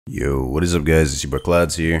Yo, what is up guys, it's your boy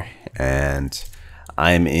Clouds here, and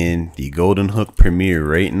I'm in the Golden Hook premiere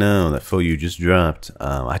right now that you just dropped.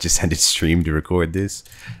 I just ended stream to record this.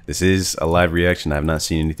 This is a live reaction. I have not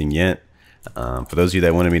seen anything yet. For those of you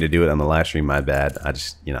that wanted me to do it on the live stream, my bad. I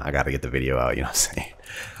just, I gotta get the video out, you know what I'm saying?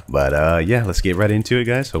 But yeah, let's get right into it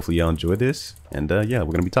guys. Hopefully y'all enjoy this, and yeah,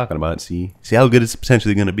 we're gonna be talking about it, see how good it's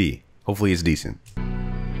potentially gonna be. Hopefully it's decent.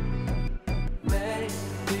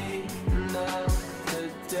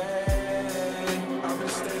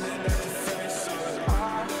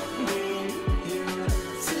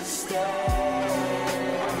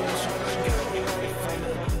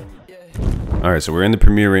 Alright, so we're in the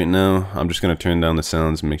premiere right now. I'm just going to turn down the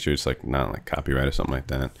sounds and make sure it's like not like copyright or something like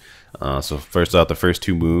that. So first out, the first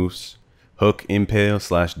two moves. Hook, impale, /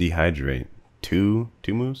 dehydrate. Two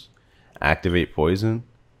moves? Activate poison.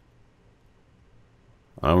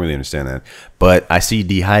 I don't really understand that. But I see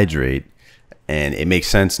dehydrate and it makes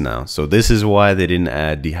sense now. So this is why they didn't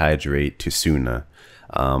add dehydrate to Suna.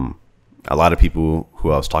 A lot of people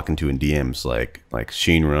who I was talking to in DMs, like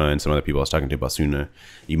Shinra and some other people I was talking to about Suna,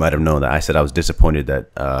 you might have known that I said I was disappointed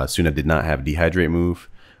that Suna did not have dehydrate move,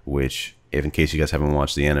 which, if in case you guys haven't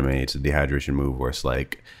watched the anime, it's a dehydration move where it's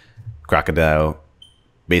like crocodile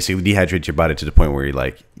basically dehydrates your body to the point where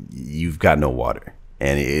you've got no water,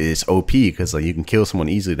 and it is OP because like you can kill someone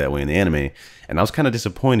easily that way in the anime. And I was kind of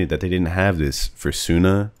disappointed that they didn't have this for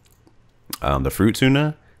Suna, the fruit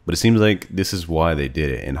Suna. But it seems like this is why they did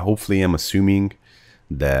it. And hopefully I'm assuming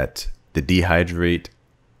that the dehydrate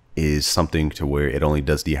is something to where it only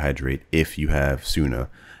does dehydrate if you have Suna,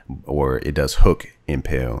 or it does hook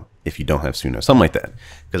impale if you don't have Suna, something like that.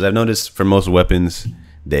 Because I've noticed for most weapons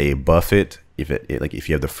they buff it if if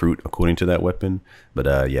you have the fruit according to that weapon.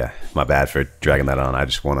 But yeah, my bad for dragging that on. I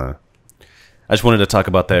just wanted to talk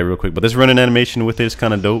about that real quick. But this running animation with it is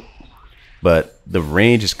kind of dope, but the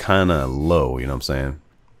range is kind of low, you know what I'm saying?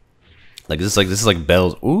 This is like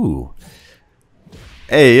bells. Ooh.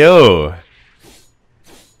 Hey yo.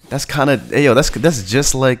 That's kind of, hey yo, that's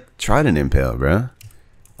just like Trident impale, bro.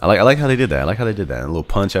 I like how they did that. I like how they did that. A little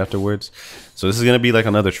punch afterwards. So this is gonna be like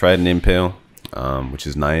another Trident impale, which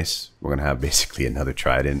is nice. We're gonna have basically another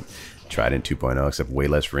Trident 2.0, except way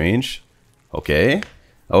less range. Okay.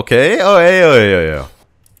 Okay. Oh hey yo.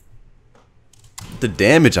 The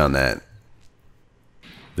damage on that.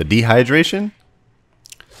 The dehydration?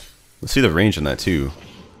 Let's see the range on that too.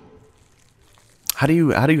 How do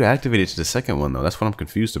you activate it to the second one though? That's what I'm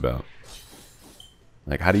confused about.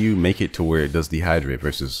 Like, how do you make it to where it does dehydrate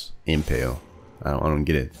versus impale? I don't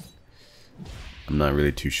get it. I'm not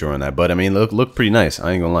really too sure on that, but I mean, look pretty nice.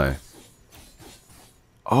 I ain't gonna lie.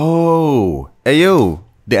 Oh, hey yo,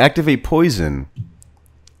 they activate poison.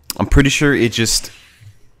 I'm pretty sure it just,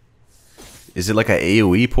 is it like a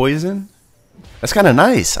AoE poison? That's kind of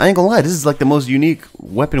nice. I ain't gonna lie. This is like the most unique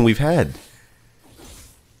weapon we've had.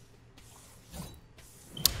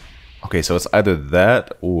 Okay, so it's either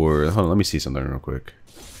that or, hold on, let me see something real quick.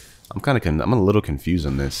 I'm a little confused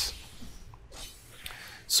on this.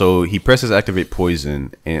 So he presses activate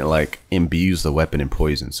poison and it like imbues the weapon in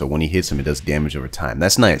poison. So when he hits him, it does damage over time.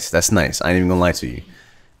 That's nice. That's nice. I ain't even gonna lie to you.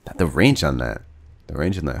 The range on that,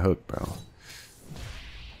 hook, bro.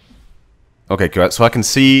 Okay, so I can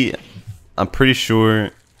see. I'm pretty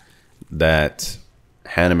sure that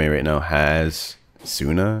Haname right now has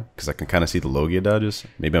Suna, because I can kind of see the Logia dodges.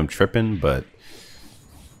 Maybe I'm tripping, but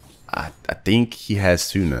I think he has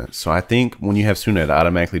Suna. So I think when you have Suna, it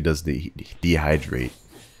automatically does the dehydrate.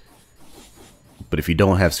 But if you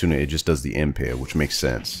don't have Suna, it just does the impale, which makes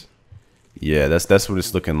sense. Yeah, that's what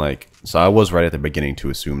it's looking like. So I was right at the beginning to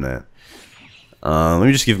assume that. Let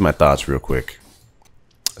me just give my thoughts real quick.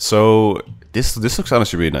 So this looks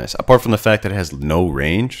honestly really nice. Apart from the fact that it has no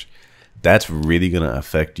range, that's really gonna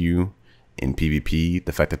affect you in PvP.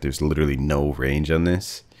 The fact that there's literally no range on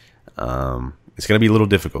this, it's gonna be a little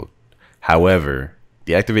difficult. However,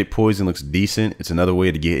 the activate poison looks decent. It's another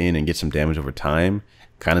way to get in and get some damage over time,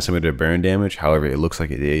 kind of similar to burn damage. However, it looks like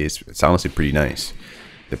it's honestly pretty nice.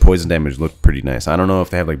 The poison damage looked pretty nice. I don't know if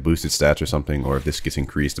they have like boosted stats or something, or if this gets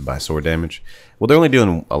increased by sword damage. Well, they're only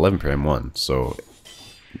doing 11 per M1, so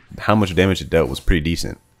how much damage it dealt was pretty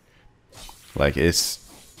decent. Like it's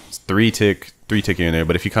 3 tick here and there,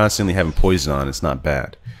 but if you constantly having poison on, it's not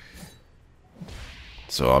bad.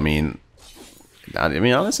 So I mean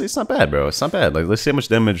honestly, it's not bad, bro. It's not bad. Like, let's see how much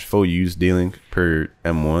damage full use dealing per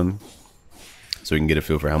M1, so we can get a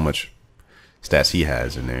feel for how much stats he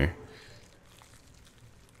has in there.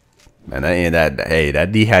 Man, that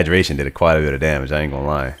dehydration did quite a bit of damage. I ain't gonna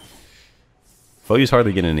lie. Foyu's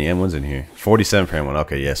hardly getting any M1s in here. 47 per M1.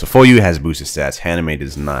 Okay, yeah. So Foyu has boosted stats. Haname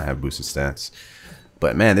does not have boosted stats.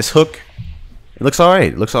 But man, this hook, it looks all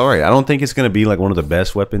right. It looks all right. I don't think it's going to be like one of the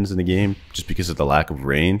best weapons in the game just because of the lack of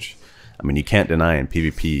range. I mean, you can't deny in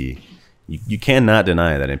PvP. You cannot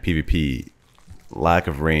deny that in PvP, lack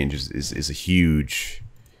of range is a huge,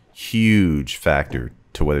 huge factor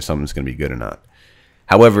to whether something's going to be good or not.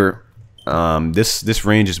 However, this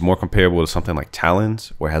range is more comparable to something like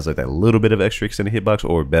Talons, where it has like that little bit of extra extended hitbox,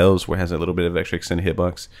 or Bells, where it has a little bit of extra extended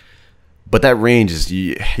hitbox. But that range is,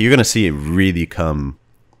 you're gonna see it really come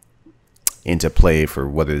into play for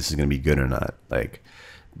whether this is gonna be good or not. Like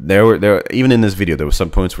there were even in this video, there were some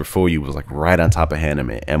points where Full U was like right on top of Hanum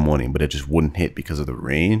at M1ing, but it just wouldn't hit because of the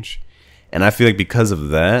range. And I feel like because of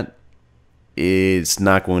that, it's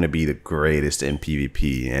not going to be the greatest in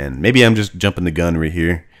PvP. And maybe I'm just jumping the gun right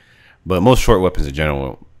here, but most short weapons in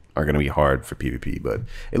general are going to be hard for PvP. But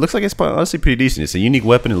it looks like it's honestly pretty decent. It's a unique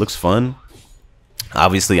weapon. It looks fun.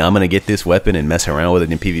 Obviously, I'm going to get this weapon and mess around with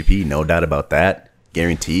it in PvP. No doubt about that.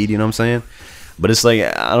 Guaranteed, you know what I'm saying? But it's like,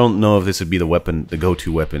 I don't know if this would be the weapon, the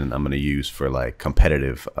go-to weapon I'm going to use for like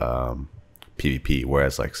competitive PvP.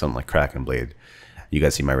 Whereas like something like Kraken Blade, you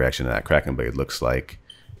guys see my reaction to that. Kraken Blade looks like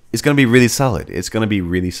it's going to be really solid. It's going to be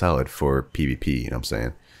really solid for PvP, you know what I'm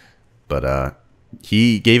saying? But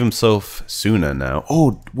he gave himself Suna now.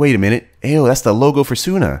 Oh, wait a minute. Ew, that's the logo for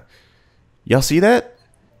Suna. Y'all see that?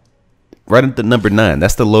 Right at the number 9.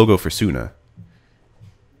 That's the logo for Suna.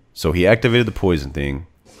 So he activated the poison thing.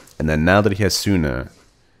 And then now that he has Suna,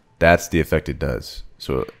 that's the effect it does.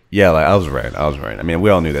 So yeah, like I was right. I mean, we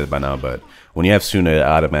all knew that by now, but when you have Suna, it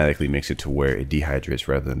automatically makes it to where it dehydrates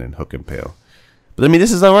rather than hook and pale. But I mean,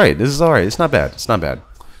 this is all right. It's not bad. It's not bad.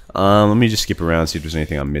 Let me just skip around, see if there's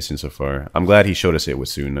anything I'm missing so far. I'm glad he showed us it with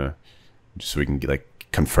Suna, just so we can get, like,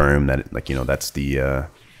 confirm that it, like, you know, that's the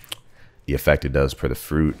effect it does per the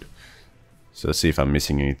fruit. So let's see if I'm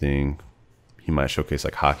missing anything. He might showcase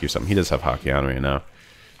like hockey or something. He does have hockey on right now.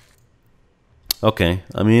 Okay,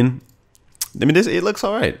 I mean, this, it looks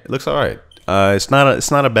all right. It looks all right. It's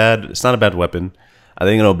not a bad weapon. I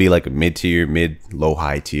think it'll be like a mid-tier, low,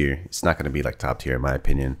 high tier. It's not going to be like top tier in my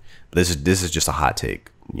opinion. But this is just a hot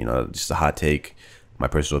take. You know, just a hot take. My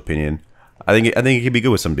personal opinion. I think it could be good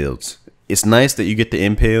with some builds. It's nice that you get the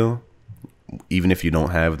impale, even if you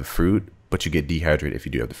don't have the fruit, but you get dehydrate if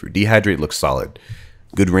you do have the fruit. Dehydrate looks solid.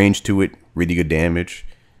 Good range to it, really good damage,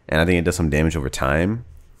 and I think it does some damage over time.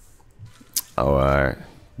 Oh,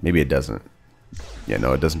 maybe it doesn't. Yeah,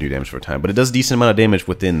 no, it doesn't do damage over time, but it does a decent amount of damage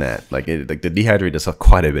within that. Like the dehydrate does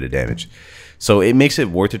quite a bit of damage, so it makes it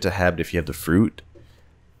worth it to have it if you have the fruit,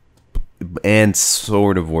 and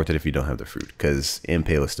sort of worth it if you don't have the fruit, because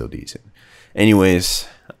impale is still decent. Anyways,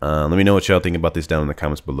 let me know what y'all think about this down in the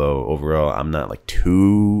comments below. Overall, I'm not like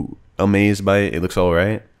too amazed by it. It looks all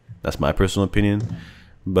right. That's my personal opinion.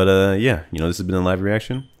 But yeah, you know, this has been a live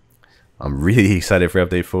reaction. I'm really excited for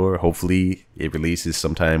update 4. Hopefully it releases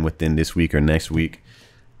sometime within this week or next week.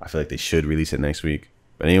 I feel like they should release it next week.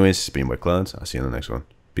 But anyways, it's been your boy Clouds. I'll see you on the next one.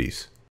 Peace.